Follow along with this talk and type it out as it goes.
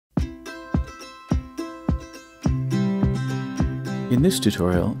In this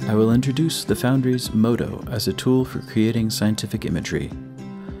tutorial, I will introduce the Foundry's Modo as a tool for creating scientific imagery.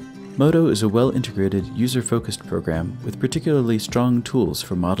 Modo is a well-integrated, user-focused program with particularly strong tools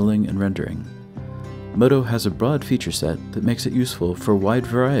for modeling and rendering. Modo has a broad feature set that makes it useful for a wide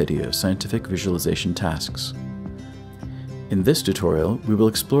variety of scientific visualization tasks. In this tutorial, we will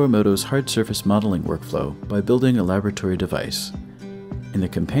explore Modo's Hardsurface modeling workflow by building a laboratory device. In the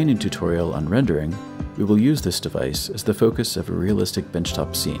companion tutorial on rendering, we will use this device as the focus of a realistic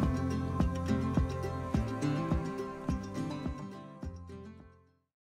benchtop scene.